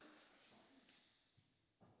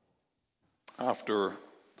after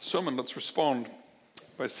the sermon, let's respond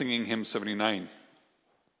by singing hymn 79.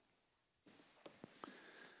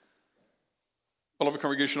 Beloved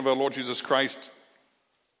congregation of our Lord Jesus Christ,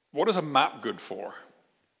 what is a map good for?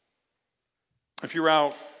 If you're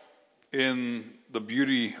out in the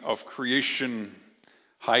beauty of creation,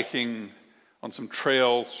 hiking on some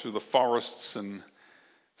trails through the forests and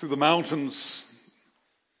through the mountains,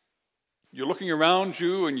 you're looking around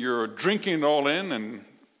you and you're drinking it all in and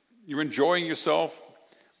you're enjoying yourself.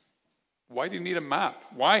 Why do you need a map?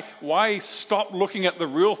 Why stop looking at the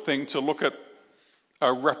real thing to look at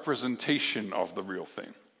a representation of the real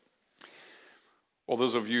thing? Well,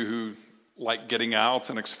 those of you who like getting out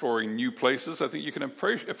and exploring new places, I think you can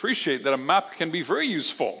appreciate that a map can be very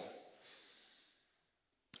useful.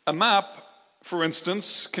 A map, for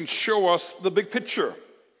instance, can show us the big picture.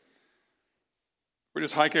 We're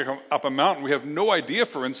just hiking up a mountain. We have no idea,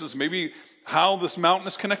 for instance, maybe how this mountain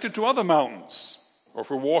is connected to other mountains. Or if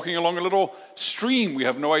we're walking along a little stream, we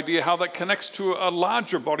have no idea how that connects to a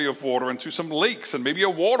larger body of water and to some lakes and maybe a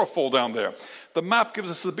waterfall down there. The map gives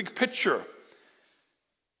us the big picture.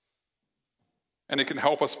 And it can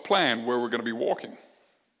help us plan where we're going to be walking.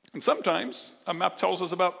 And sometimes a map tells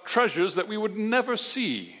us about treasures that we would never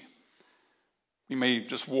see. We may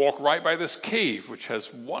just walk right by this cave, which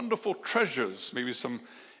has wonderful treasures, maybe some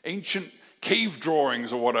ancient cave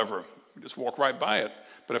drawings or whatever. We just walk right by it.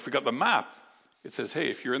 But if we got the map, it says, hey,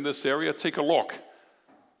 if you're in this area, take a look.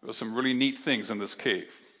 There's some really neat things in this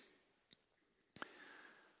cave.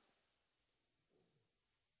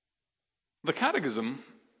 The Catechism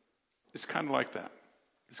is kind of like that.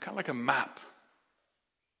 It's kind of like a map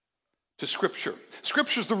to Scripture.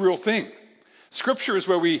 Scripture is the real thing. Scripture is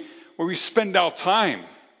where we spend our time.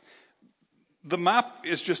 The map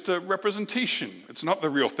is just a representation. It's not the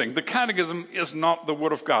real thing. The Catechism is not the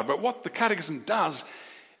Word of God. But what the Catechism does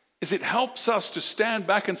is it helps us to stand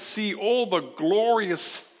back and see all the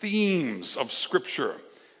glorious themes of Scripture.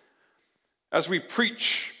 As we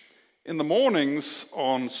preach in the mornings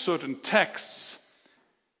on certain texts,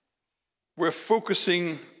 we're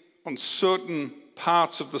focusing on certain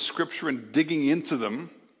parts of the Scripture and digging into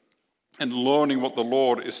them and learning what the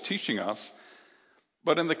Lord is teaching us.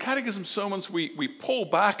 But in the Catechism sermons, we pull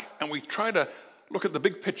back and we try to look at the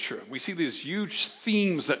big picture. We see these huge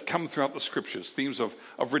themes that come throughout the Scriptures, themes of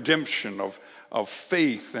redemption, of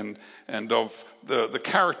faith, and of the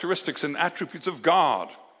characteristics and attributes of God.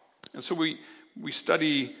 And so we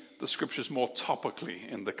study the Scriptures more topically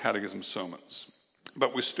in the Catechism sermons.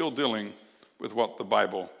 But we're still dealing with what the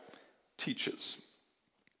Bible teaches.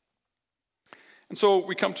 And so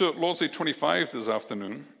we come to Lord's Day 25 this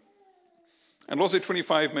afternoon. And Lord's Day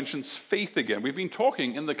 25 mentions faith again. We've been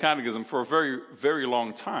talking in the Catechism for a very, very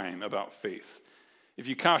long time about faith. If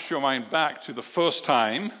you cast your mind back to the first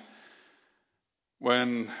time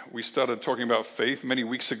when we started talking about faith many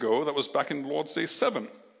weeks ago, that was back in Lord's Day 7.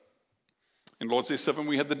 In Lord's Day 7,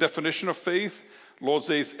 we had the definition of faith. Lord's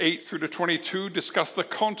Days 8 through to 22 discussed the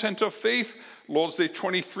content of faith. Lord's Day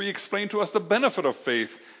 23 explained to us the benefit of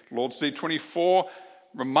faith. Lord's Day 24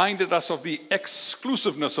 reminded us of the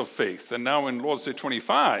exclusiveness of faith. And now in Lord's Day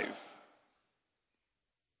 25,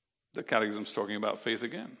 the Catechism is talking about faith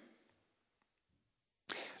again.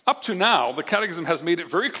 Up to now, the Catechism has made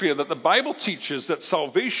it very clear that the Bible teaches that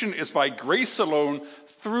salvation is by grace alone,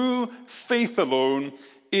 through faith alone,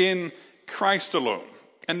 in Christ alone.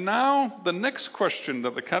 And now the next question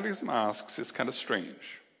that the Catechism asks is kind of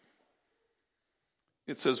strange.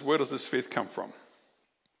 It says, where does this faith come from?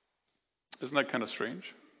 Isn't that kind of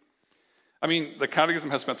strange? I mean, the Catechism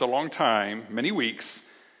has spent a long time, many weeks,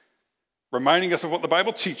 reminding us of what the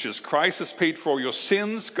Bible teaches. Christ has paid for your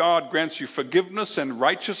sins. God grants you forgiveness and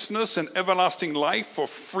righteousness and everlasting life for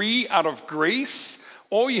free out of grace.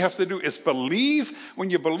 All you have to do is believe. When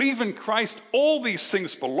you believe in Christ, all these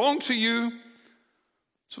things belong to you.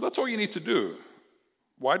 So that's all you need to do.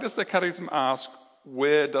 Why does the Catechism ask,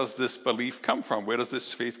 where does this belief come from? Where does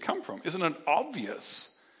this faith come from? Isn't it obvious?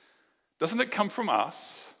 Doesn't it come from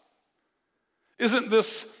us? Isn't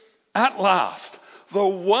this, at last, the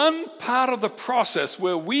one part of the process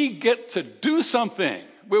where we get to do something,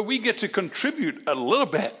 where we get to contribute a little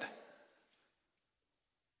bit?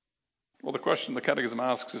 Well, the question the Catechism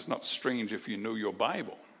asks is not strange if you know your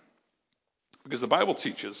Bible. Because the Bible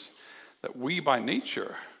teaches that we by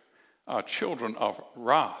nature are children of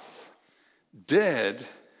wrath, dead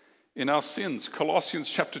in our sins. Colossians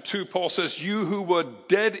chapter 2, Paul says, you who were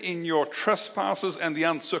dead in your trespasses and the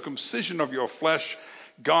uncircumcision of your flesh,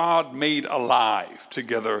 God made alive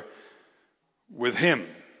together with him,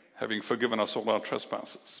 having forgiven us all our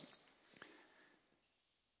trespasses.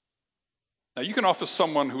 Now you can offer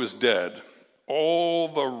someone who is dead all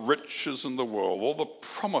the riches in the world, all the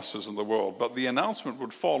promises in the world, but the announcement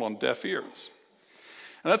would fall on deaf ears.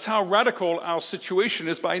 And that's how radical our situation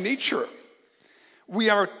is by nature. We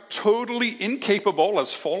are totally incapable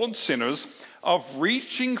as fallen sinners of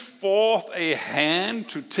reaching forth a hand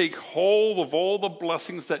to take hold of all the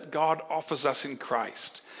blessings that God offers us in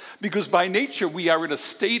Christ. Because by nature we are in a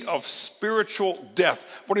state of spiritual death.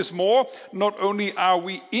 What is more, not only are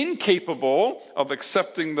we incapable of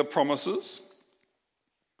accepting the promises,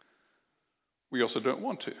 we also don't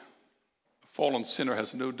want to. A fallen sinner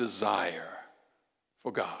has no desire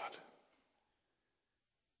for God.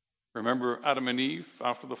 Remember Adam and Eve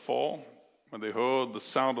after the fall? When they heard the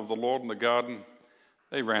sound of the Lord in the garden,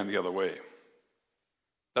 they ran the other way.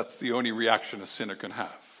 That's the only reaction a sinner can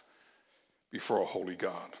have before a holy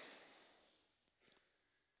God.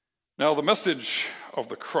 Now, the message of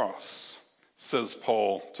the cross, says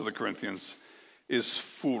Paul to the Corinthians, is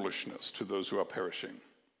foolishness to those who are perishing.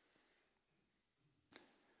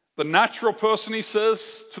 The natural person, he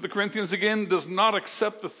says to the Corinthians again, does not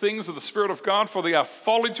accept the things of the Spirit of God, for they are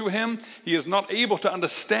folly to him. He is not able to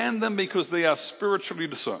understand them because they are spiritually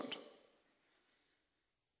discerned.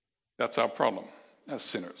 That's our problem as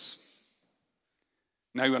sinners.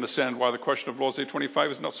 Now you understand why the question of Lord's Day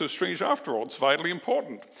 25 is not so strange after all. It's vitally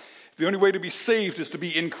important. If the only way to be saved is to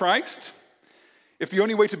be in Christ, if the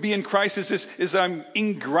only way to be in Christ is I'm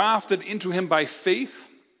engrafted into him by faith,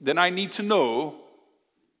 then I need to know,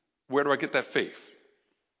 where do I get that faith?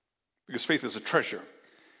 Because faith is a treasure.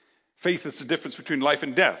 Faith is the difference between life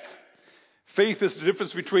and death. Faith is the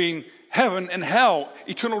difference between heaven and hell,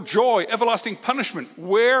 eternal joy, everlasting punishment.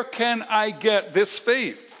 Where can I get this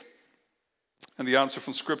faith? And the answer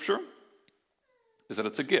from Scripture is that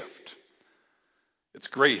it's a gift. It's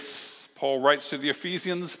grace. Paul writes to the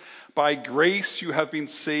Ephesians, by grace you have been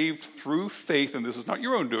saved through faith, and this is not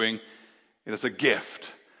your own doing, it is a gift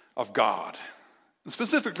of God. And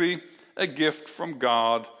specifically, a gift from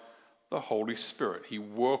God, the Holy Spirit. He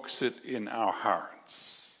works it in our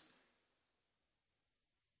hearts.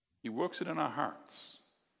 He works it in our hearts.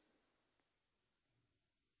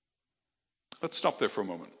 Let's stop there for a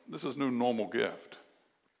moment. This is no normal gift.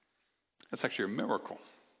 It's actually a miracle.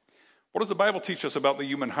 What does the Bible teach us about the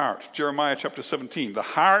human heart? Jeremiah chapter 17. The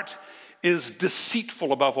heart is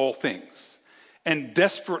deceitful above all things and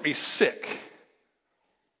desperately sick.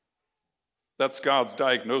 That's God's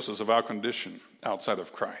diagnosis of our condition outside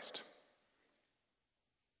of Christ.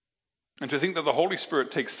 And to think that the Holy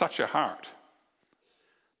Spirit takes such a heart,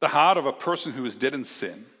 the heart of a person who is dead in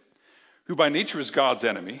sin, who by nature is God's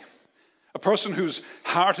enemy, a person whose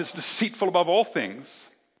heart is deceitful above all things,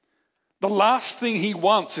 the last thing he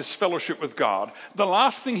wants is fellowship with God. The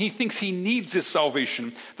last thing he thinks he needs is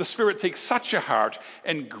salvation. The Spirit takes such a heart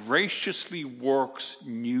and graciously works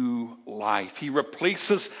new life. He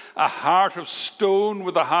replaces a heart of stone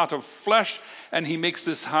with a heart of flesh, and he makes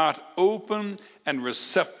this heart open and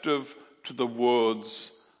receptive to the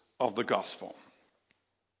words of the gospel.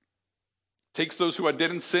 Takes those who are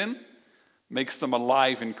dead in sin, makes them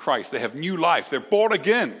alive in Christ. They have new life. They're born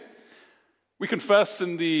again. We confess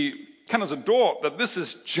in the Canons of Dort that this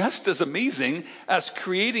is just as amazing as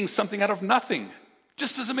creating something out of nothing.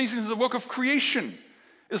 Just as amazing as the work of creation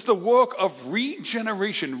is the work of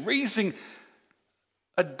regeneration, raising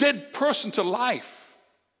a dead person to life.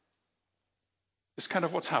 It's kind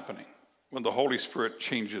of what's happening when the Holy Spirit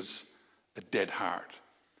changes a dead heart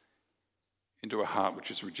into a heart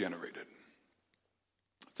which is regenerated.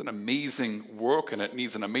 It's an amazing work, and it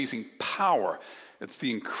needs an amazing power. It's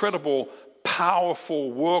the incredible,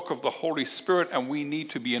 powerful work of the Holy Spirit, and we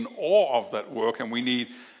need to be in awe of that work, and we need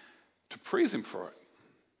to praise him for it.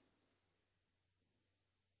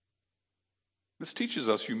 This teaches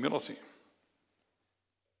us humility.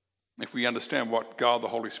 If we understand what God the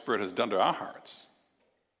Holy Spirit has done to our hearts,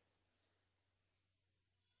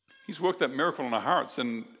 he's worked that miracle in our hearts,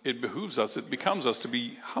 and it becomes us to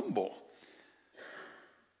be humble.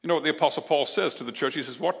 You know what the Apostle Paul says to the church? He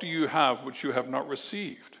says, what do you have which you have not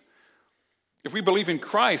received? If we believe in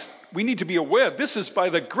Christ, we need to be aware this is by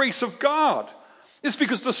the grace of God. It's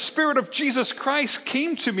because the Spirit of Jesus Christ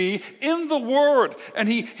came to me in the Word, and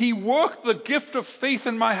he worked the gift of faith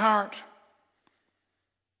in my heart.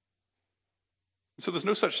 So there's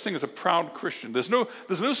no such thing as a proud Christian. There's no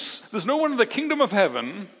one in the kingdom of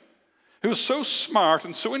heaven who is so smart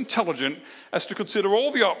and so intelligent as to consider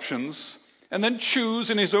all the options and then choose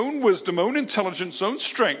in his own wisdom, own intelligence, own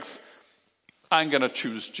strength, I'm going to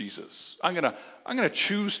choose Jesus. I'm going to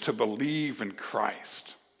choose to believe in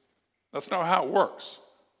Christ. That's not how it works.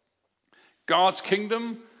 God's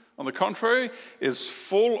kingdom, on the contrary, is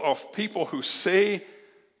full of people who say,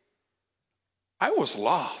 I was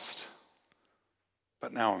lost,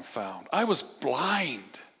 but now I'm found. I was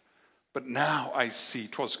blind, but now I see.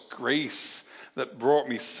 'Twas grace that brought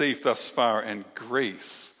me safe thus far, and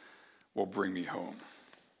grace will bring me home.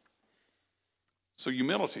 So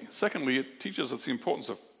humility. Secondly, it teaches us the importance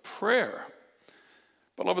of prayer.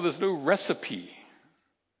 Beloved, there's no recipe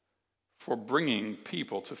for bringing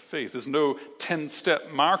people to faith. There's no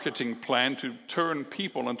 10-step marketing plan to turn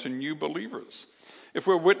people into new believers. If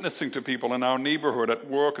we're witnessing to people in our neighborhood, at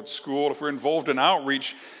work, at school, if we're involved in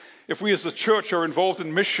outreach, if we as a church are involved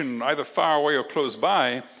in mission, either far away or close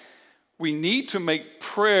by, we need to make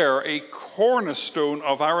prayer a cornerstone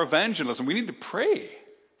of our evangelism. We need to pray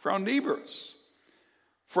for our neighbors,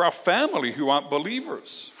 for our family who aren't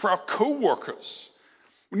believers, for our co-workers.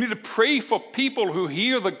 We need to pray for people who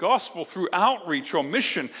hear the gospel through outreach or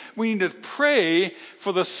mission. We need to pray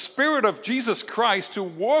for the Spirit of Jesus Christ to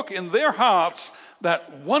work in their hearts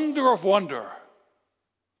that wonder of wonder,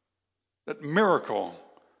 that miracle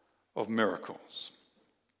of miracles.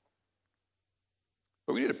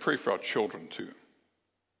 But we need to pray for our children too.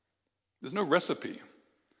 There's no recipe.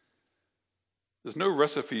 There's no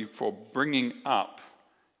recipe for bringing up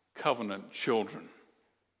covenant children.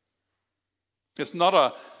 It's not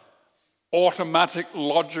an automatic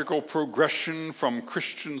logical progression from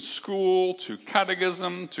Christian school to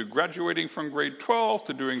catechism to graduating from grade 12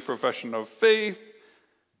 to doing profession of faith.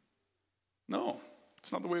 No,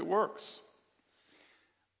 it's not the way it works.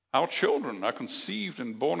 Our children are conceived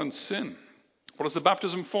and born in sin. What does the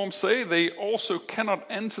baptism form say? They also cannot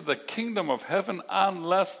enter the kingdom of heaven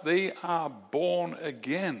unless they are born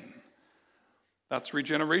again. That's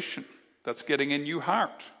regeneration. That's getting a new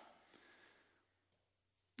heart.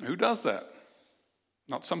 Who does that?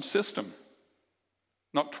 Not some system.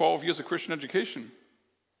 Not 12 years of Christian education.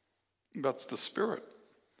 That's the Spirit.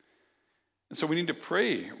 And so we need to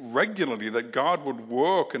pray regularly that God would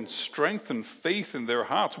work and strengthen faith in their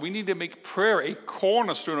hearts. We need to make prayer a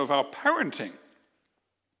cornerstone of our parenting.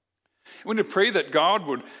 We need to pray that God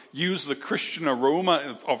would use the Christian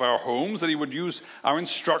aroma of our homes, that he would use our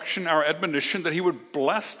instruction, our admonition, that he would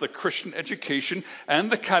bless the Christian education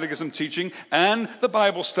and the catechism teaching and the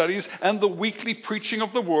Bible studies and the weekly preaching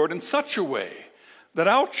of the word in such a way that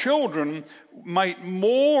our children might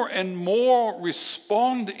more and more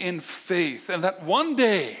respond in faith, and that one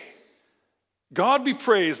day, God be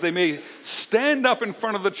praised, they may stand up in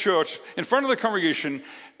front of the church, in front of the congregation,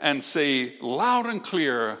 and say loud and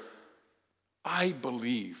clear, I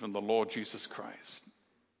believe in the Lord Jesus Christ.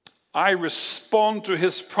 I respond to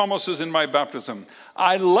his promises in my baptism.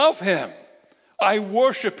 I love him. I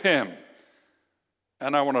worship him.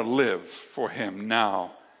 And I want to live for him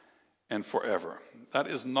now and forever. That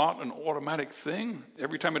is not an automatic thing.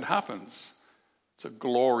 Every time it happens, it's a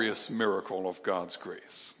glorious miracle of God's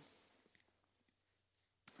grace.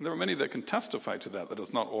 And there are many that can testify to that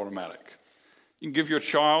it's not automatic. You can give your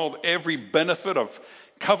child every benefit of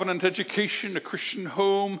covenant education, a Christian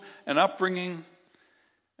home, and upbringing,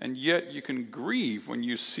 and yet you can grieve when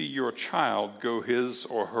you see your child go his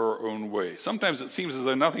or her own way. Sometimes it seems as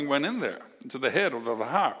though nothing went in there, into the head or to the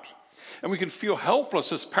heart. And we can feel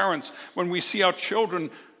helpless as parents when we see our children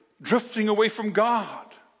drifting away from God.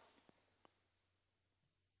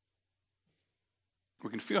 We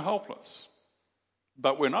can feel helpless,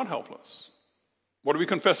 but we're not helpless. What do we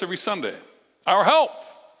confess every Sunday? Our help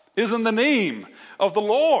is in the name of the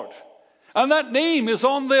Lord. And that name is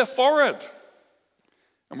on their forehead.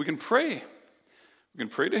 And we can pray. We can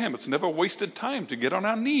pray to him. It's never wasted time to get on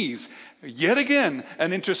our knees yet again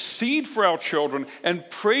and intercede for our children and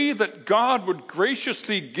pray that God would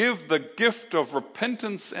graciously give the gift of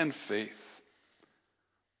repentance and faith.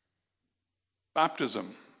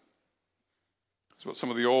 Baptism is what some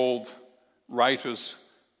of the old writers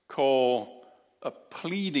call a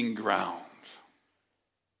pleading ground.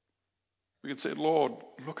 We can say, Lord,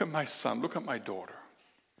 look at my son, look at my daughter.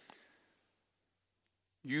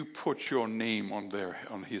 You put your name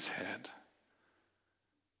on his head.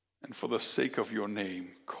 And for the sake of your name,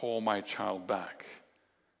 call my child back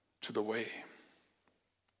to the way.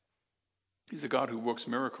 He's a God who works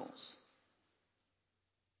miracles.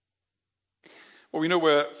 Well, we know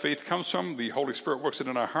where faith comes from. The Holy Spirit works it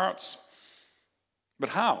in our hearts. But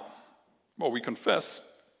how? Well, we confess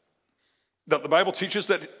that the Bible teaches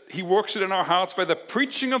that he works it in our hearts by the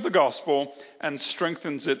preaching of the gospel and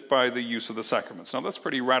strengthens it by the use of the sacraments. Now, that's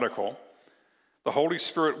pretty radical. The Holy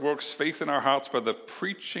Spirit works faith in our hearts by the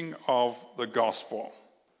preaching of the gospel.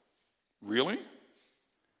 Really?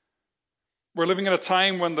 We're living in a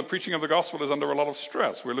time when the preaching of the gospel is under a lot of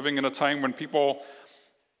stress. We're living in a time when people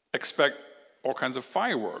expect all kinds of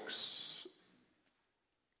fireworks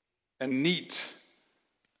and neat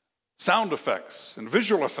sound effects and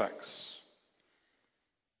visual effects.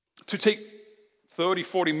 To take 30,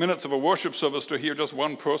 40 minutes of a worship service to hear just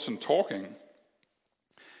one person talking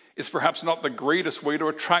is perhaps not the greatest way to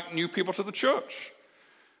attract new people to the church.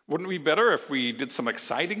 Wouldn't it be better if we did some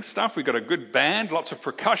exciting stuff? We got a good band, lots of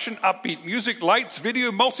percussion, upbeat music, lights,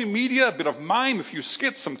 video, multimedia, a bit of mime, a few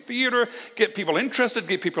skits, some theater, get people interested,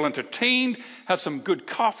 get people entertained, have some good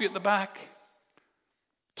coffee at the back.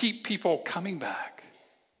 Keep people coming back.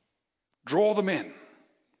 Draw them in.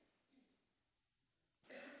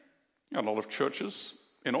 A lot of churches,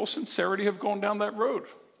 in all sincerity, have gone down that road.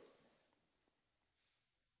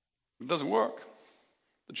 It doesn't work.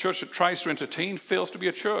 The church that tries to entertain fails to be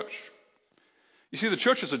a church. You see, the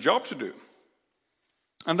church has a job to do,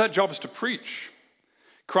 and that job is to preach.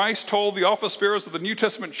 Christ told the office bearers of the New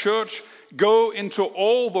Testament church, "Go into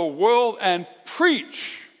all the world and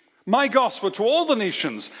preach my gospel to all the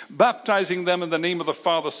nations, baptizing them in the name of the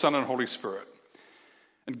Father, Son, and Holy Spirit."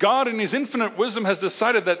 And God, in his infinite wisdom, has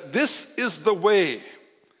decided that this is the way.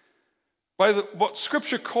 By what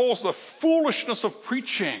Scripture calls the foolishness of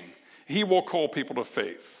preaching, he will call people to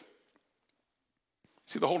faith.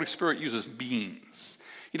 See, the Holy Spirit uses means.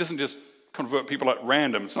 He doesn't just convert people at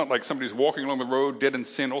random. It's not like somebody's walking along the road, dead in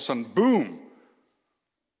sin, all of a sudden, boom,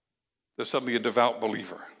 they're suddenly a devout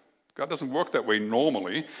believer. God doesn't work that way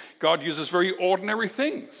normally. God uses very ordinary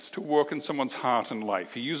things to work in someone's heart and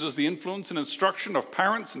life. He uses the influence and instruction of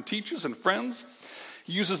parents and teachers and friends.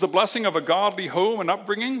 He uses the blessing of a godly home and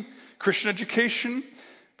upbringing, Christian education.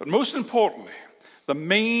 But most importantly, the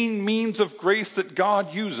main means of grace that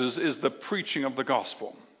God uses is the preaching of the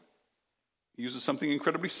gospel. He uses something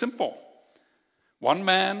incredibly simple. One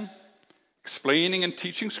man explaining and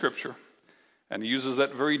teaching Scripture, and he uses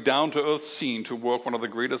that very down-to-earth scene to work one of the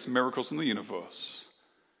greatest miracles in the universe.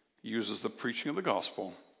 He uses the preaching of the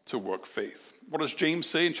gospel to work faith. What does James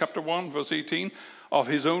say in chapter 1, verse 18? Of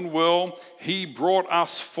his own will, he brought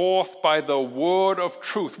us forth by the word of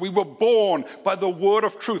truth. We were born by the word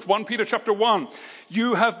of truth. 1 Peter chapter 1,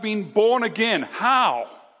 you have been born again. How?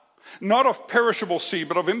 Not of perishable seed,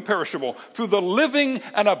 but of imperishable, through the living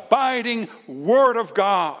and abiding word of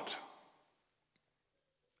God.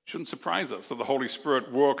 Shouldn't surprise us that the Holy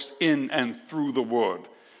Spirit works in and through the Word.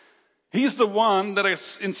 He's the one that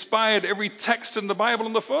has inspired every text in the Bible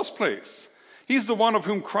in the first place. He's the one of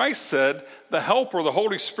whom Christ said, the Helper, the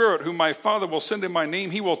Holy Spirit, whom my Father will send in my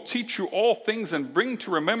name, he will teach you all things and bring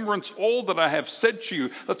to remembrance all that I have said to you.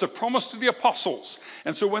 That's a promise to the apostles.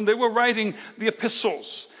 And so when they were writing the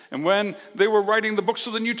epistles, and when they were writing the books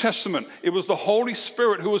of the New Testament, it was the Holy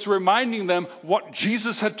Spirit who was reminding them what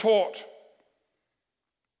Jesus had taught.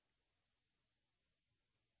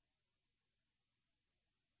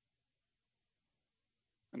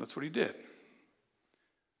 And that's what he did.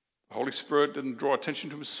 The Holy Spirit didn't draw attention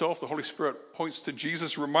to himself. The Holy Spirit points to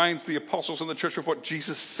Jesus, reminds the apostles in the church of what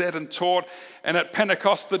Jesus said and taught. And at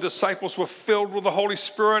Pentecost, the disciples were filled with the Holy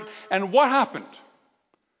Spirit. And what happened?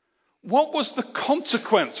 What was the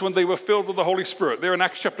consequence when they were filled with the Holy Spirit? There in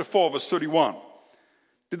Acts chapter 4, verse 31.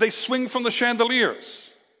 Did they swing from the chandeliers?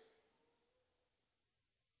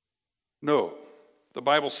 No. The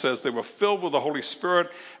Bible says they were filled with the Holy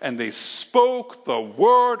Spirit and they spoke the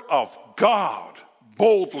word of God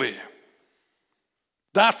boldly.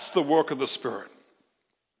 That's the work of the Spirit.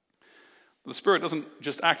 The Spirit doesn't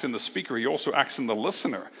just act in the speaker, he also acts in the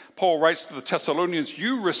listener. Paul writes to the Thessalonians,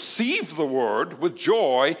 you receive the word with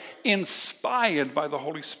joy, inspired by the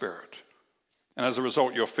Holy Spirit. And as a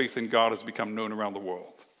result, your faith in God has become known around the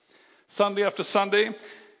world. Sunday after Sunday,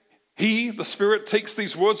 he, the Spirit, takes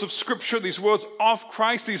these words of Scripture, these words of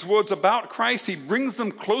Christ, these words about Christ. He brings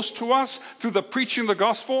them close to us through the preaching of the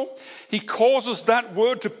gospel. He causes that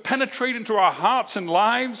word to penetrate into our hearts and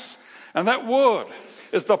lives. And that word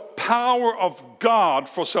is the power of God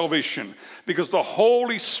for salvation, because the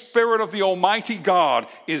Holy Spirit of the Almighty God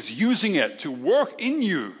is using it to work in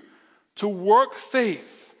you, to work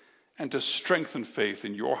faith, and to strengthen faith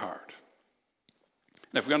in your heart.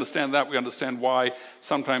 And if we understand that, we understand why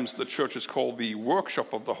sometimes the church is called the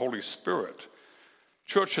workshop of the Holy Spirit.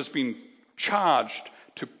 Church has been charged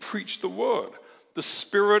to preach the word. The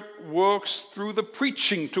Spirit works through the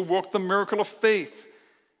preaching to work the miracle of faith.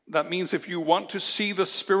 That means if you want to see the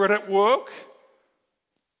Spirit at work,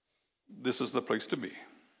 this is the place to be.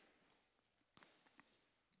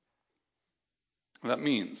 That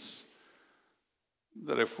means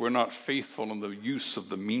that if we're not faithful in the use of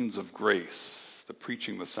the means of grace, the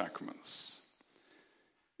preaching the sacraments,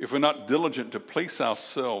 if we're not diligent to place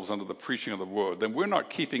ourselves under the preaching of the word, then we're not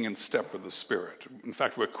keeping in step with the Spirit. In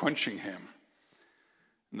fact, we're quenching him.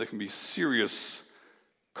 And there can be serious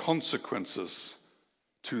consequences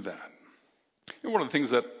to that. And one of the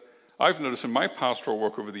things that I've noticed in my pastoral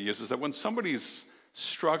work over the years is that when somebody's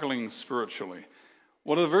struggling spiritually,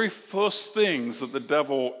 one of the very first things that the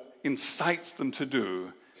devil incites them to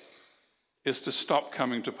do is to stop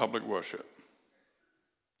coming to public worship,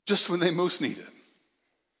 just when they most need it.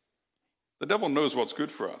 The devil knows what's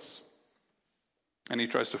good for us, and he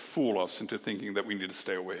tries to fool us into thinking that we need to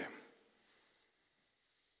stay away.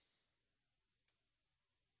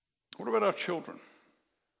 What about our children?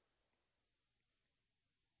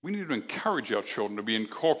 We need to encourage our children to be in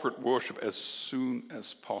corporate worship as soon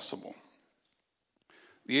as possible.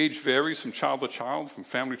 The age varies from child to child, from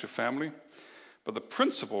family to family, but the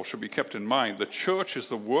principle should be kept in mind. The church is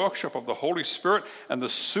the workshop of the Holy Spirit, and the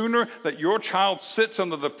sooner that your child sits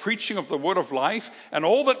under the preaching of the word of life and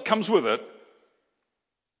all that comes with it,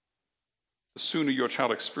 the sooner your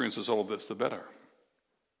child experiences all of this, the better.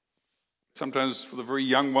 Sometimes for the very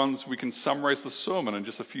young ones, we can summarize the sermon in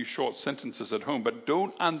just a few short sentences at home, but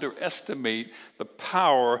don't underestimate the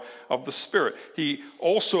power of the Spirit. He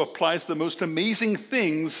also applies the most amazing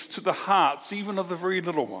things to the hearts, even of the very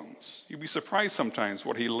little ones. You'd be surprised sometimes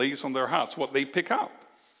what he lays on their hearts, what they pick up.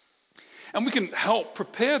 And we can help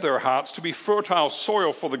prepare their hearts to be fertile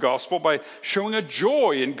soil for the gospel by showing a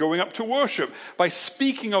joy in going up to worship, by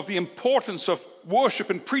speaking of the importance of worship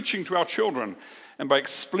and preaching to our children, and by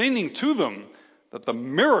explaining to them the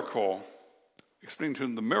miracle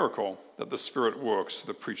that the Spirit works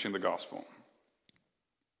through the preaching of the gospel.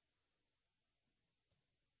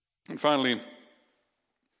 And finally,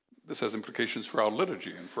 this has implications for our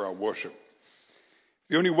liturgy and for our worship.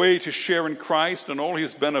 The only way to share in Christ and all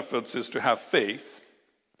his benefits is to have faith.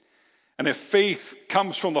 And if faith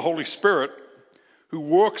comes from the Holy Spirit, who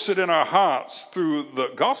works it in our hearts through the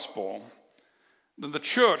gospel, then the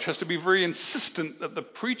church has to be very insistent that the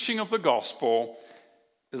preaching of the gospel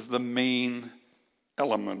is the main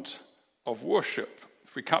element of worship.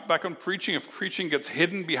 If we cut back on preaching, if preaching gets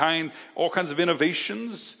hidden behind all kinds of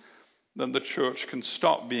innovations, then the church can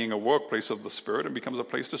stop being a workplace of the Spirit and becomes a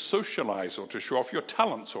place to socialize or to show off your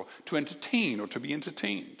talents or to entertain or to be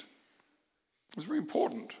entertained. It's very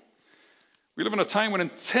important. We live in a time when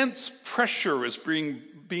intense pressure is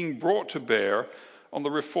being brought to bear on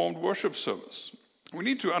the Reformed worship service. We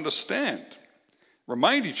need to understand,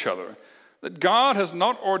 remind each other, that God has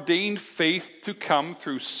not ordained faith to come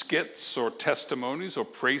through skits or testimonies or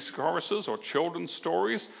praise choruses or children's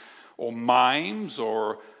stories or mimes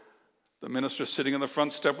or the minister sitting on the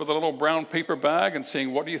front step with a little brown paper bag and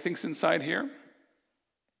saying, "What do you think's inside here?"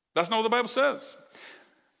 That's not what the Bible says.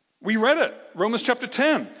 We read it, Romans chapter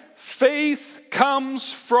 10. Faith comes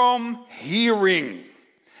from hearing,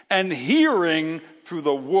 and hearing through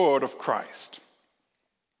the word of Christ.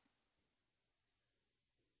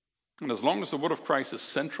 And as long as the word of Christ is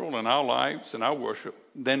central in our lives and our worship,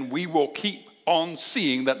 then we will keep on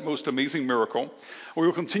seeing that most amazing miracle. We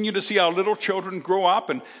will continue to see our little children grow up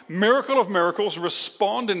and, miracle of miracles,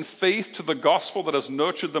 respond in faith to the gospel that has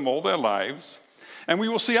nurtured them all their lives. And we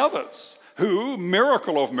will see others who,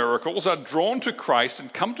 miracle of miracles, are drawn to Christ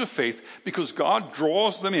and come to faith because God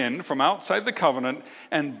draws them in from outside the covenant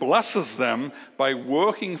and blesses them by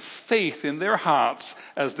working faith in their hearts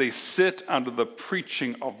as they sit under the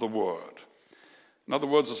preaching of the word. In other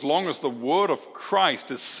words, as long as the word of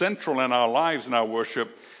Christ is central in our lives and our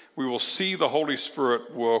worship, we will see the Holy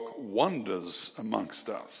Spirit work wonders amongst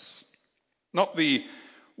us. Not the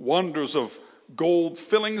wonders of gold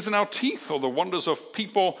fillings in our teeth or the wonders of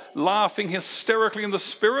people laughing hysterically in the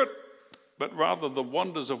Spirit, but rather the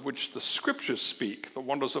wonders of which the Scriptures speak, the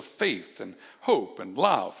wonders of faith and hope and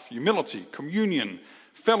love, humility, communion,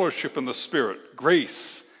 fellowship in the Spirit,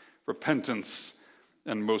 grace, repentance,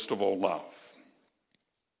 and most of all, love.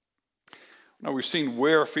 Now, we've seen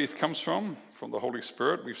where faith comes from the Holy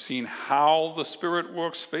Spirit. We've seen how the Spirit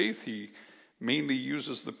works faith. He mainly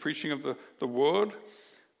uses the preaching of the Word.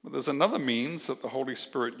 But there's another means that the Holy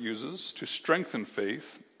Spirit uses to strengthen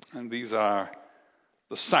faith, and these are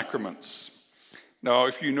the sacraments. Now,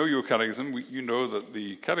 if you know your catechism, you know that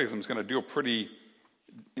the catechism is going to deal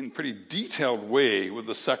in pretty detailed way with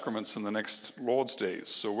the sacraments in the next Lord's Days.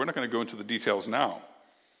 So we're not going to go into the details now.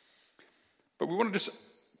 But we want to just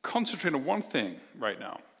concentrate on one thing right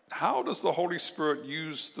now. How does the Holy Spirit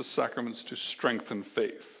use the sacraments to strengthen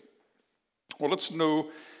faith? Well, let's know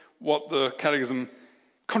what the catechism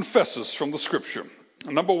confesses from the Scripture.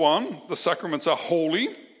 Number one, the sacraments are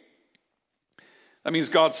holy. That means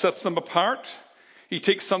God sets them apart. He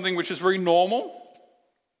takes something which is very normal,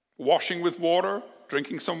 washing with water,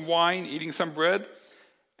 drinking some wine, eating some bread,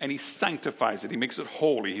 and he sanctifies it. He makes it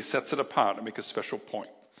holy. He sets it apart and makes a special point.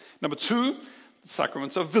 Number two, The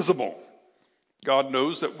sacraments are visible. God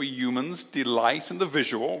knows that we humans delight in the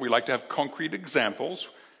visual. We like to have concrete examples.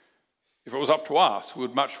 If it was up to us, we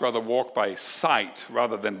would much rather walk by sight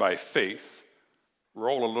rather than by faith. We're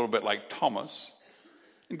all a little bit like Thomas.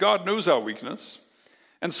 And God knows our weakness.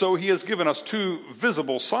 And so he has given us two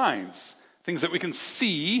visible signs, things that we can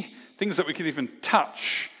see, things that we can even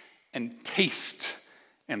touch and taste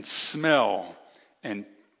and smell and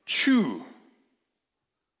chew.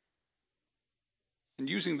 And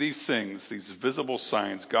using these things, these visible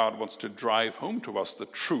signs, God wants to drive home to us the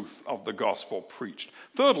truth of the gospel preached.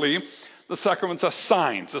 Thirdly, the sacraments are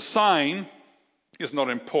signs. A sign is not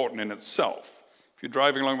important in itself. If you're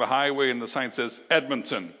driving along the highway and the sign says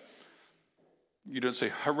Edmonton, you don't say,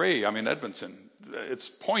 hooray, I'm in Edmonton. It's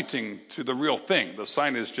pointing to the real thing. The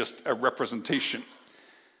sign is just a representation.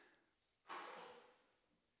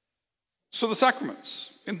 So the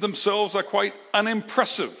sacraments in themselves are quite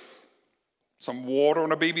unimpressive. Some water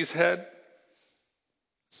on a baby's head,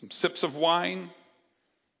 some sips of wine,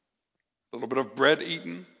 a little bit of bread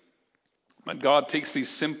eaten. But God takes these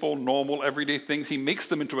simple, normal, everyday things, he makes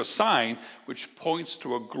them into a sign which points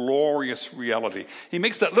to a glorious reality. He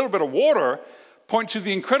makes that little bit of water point to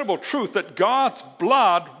the incredible truth that God's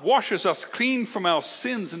blood washes us clean from our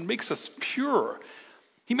sins and makes us pure.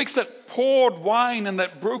 He makes that poured wine and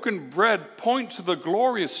that broken bread point to the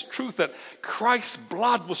glorious truth that Christ's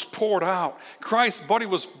blood was poured out. Christ's body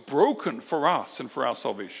was broken for us and for our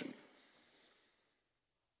salvation.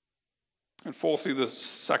 And fourthly, the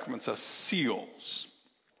sacraments are seals.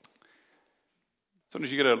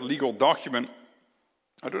 Sometimes you get a legal document.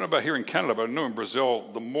 I don't know about here in Canada, but I know in Brazil,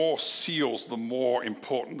 the more seals, the more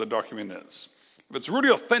important the document is. If it's really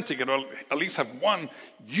authentic, it'll at least have one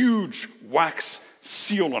huge wax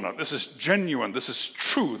seal on it. This is genuine. This is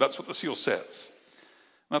true. That's what the seal says.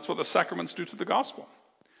 And that's what the sacraments do to the gospel.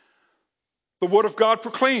 The Word of God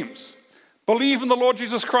proclaims, believe in the Lord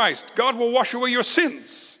Jesus Christ. God will wash away your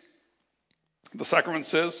sins. The sacrament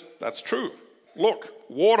says, that's true. Look,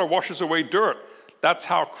 water washes away dirt. That's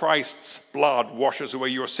how Christ's blood washes away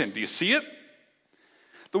your sin. Do you see it?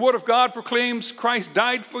 The Word of God proclaims Christ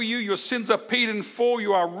died for you. Your sins are paid in full.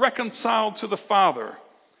 You are reconciled to the Father.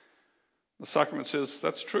 The sacrament says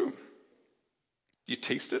that's true. You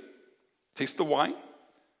taste it. Taste the wine.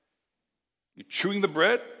 You're chewing the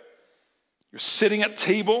bread. You're sitting at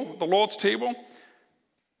table, the Lord's table.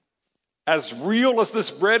 As real as this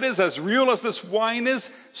bread is, as real as this wine is,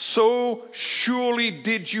 so surely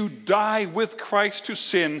did you die with Christ to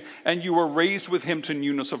sin, and you were raised with him to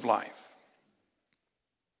newness of life.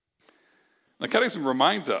 The Catechism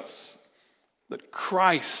reminds us that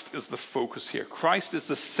Christ is the focus here. Christ is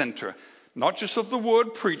the center, not just of the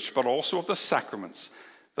word preached, but also of the sacraments.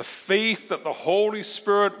 The faith that the Holy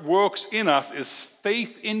Spirit works in us is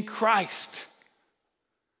faith in Christ.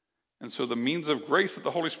 And so the means of grace that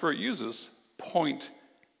the Holy Spirit uses point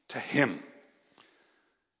to him.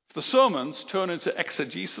 If the sermons turn into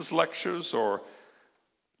exegesis lectures or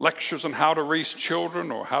lectures on how to raise children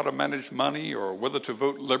or how to manage money or whether to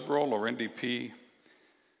vote Liberal or NDP,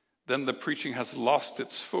 then the preaching has lost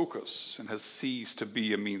its focus and has ceased to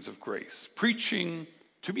be a means of grace. Preaching,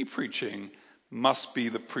 to be preaching, must be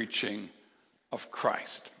the preaching of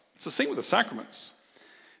Christ. It's the same with the sacraments.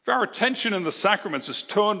 If our attention in the sacraments is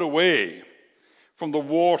turned away from the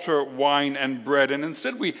water, wine, and bread, and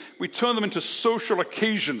instead we turn them into social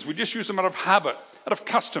occasions, we just use them out of habit, out of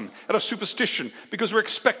custom, out of superstition, because we're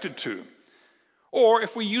expected to. Or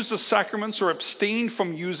if we use the sacraments or abstain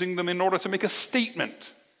from using them in order to make a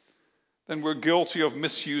statement, then we're guilty of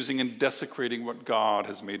misusing and desecrating what God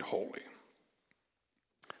has made holy.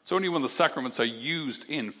 It's only when the sacraments are used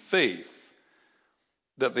in faith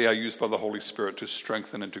that they are used by the Holy Spirit to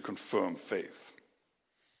strengthen and to confirm faith.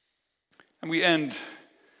 And we end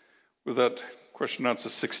with that question and answer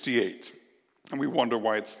 68, and we wonder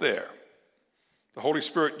why it's there. The Holy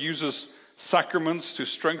Spirit uses sacraments to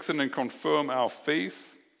strengthen and confirm our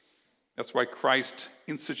faith. That's why Christ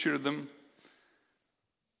instituted them.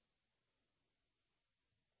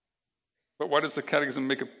 But why does the Catechism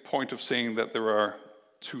make a point of saying that there are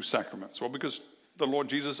two sacraments? Well, because the Lord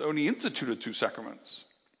Jesus only instituted two sacraments.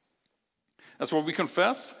 That's what we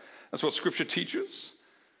confess. That's what Scripture teaches.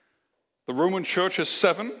 The Roman Church has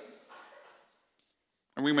 7.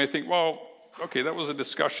 And we may think, well, okay, that was a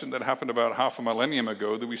discussion that happened about half a millennium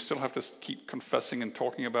ago. Do we still have to keep confessing and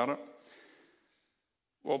talking about it?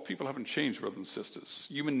 Well, people haven't changed, brothers and sisters.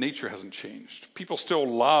 Human nature hasn't changed. People still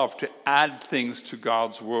love to add things to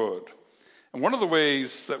God's Word. And one of the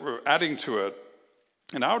ways that we're adding to it,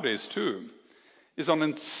 in our days too, is on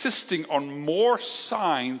insisting on more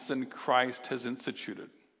signs than Christ has instituted.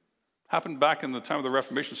 Happened back in the time of the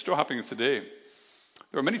Reformation, still happening today.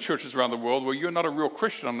 There are many churches around the world where you're not a real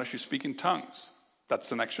Christian unless you speak in tongues.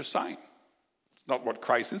 That's an extra sign. It's not what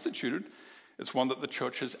Christ instituted. It's one that the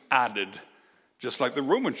church has added, just like the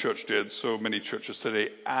Roman church did. So many churches today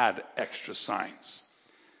add extra signs.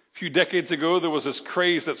 A few decades ago, there was this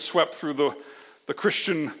craze that swept through the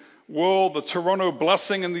Christian world, the Toronto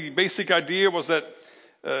blessing, and the basic idea was that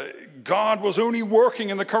God was only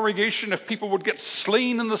working in the congregation if people would get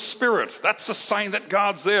slain in the Spirit. That's a sign that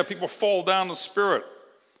God's there. People fall down in the Spirit.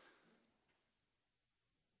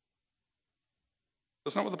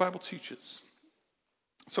 That's not what the Bible teaches.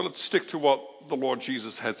 So let's stick to what the Lord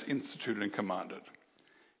Jesus has instituted and commanded.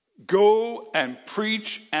 Go and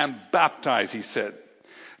preach and baptize, he said.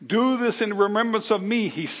 Do this in remembrance of me,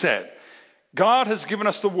 he said. God has given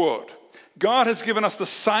us the word. God has given us the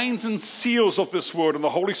signs and seals of this word in the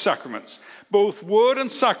holy sacraments. Both word and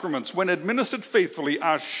sacraments, when administered faithfully,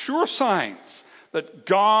 are sure signs that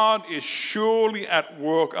God is surely at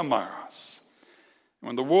work among us.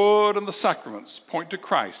 When the word and the sacraments point to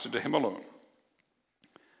Christ and to him alone,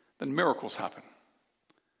 then miracles happen.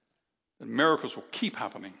 Then miracles will keep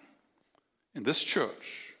happening. In this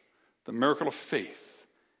church, the miracle of faith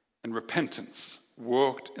and repentance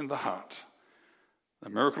worked in the heart. The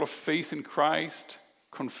miracle of faith in Christ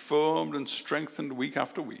confirmed and strengthened week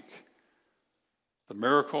after week. The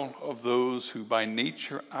miracle of those who by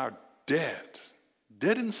nature are dead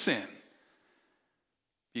in sin,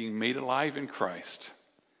 being made alive in Christ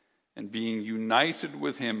and being united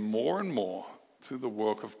with him more and more through the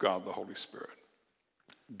work of God, the Holy Spirit.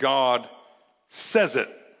 God says it.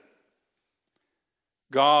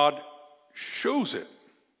 God shows it.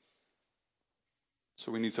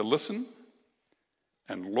 So we need to listen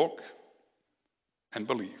and look and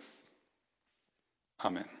believe.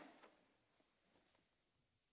 Amen.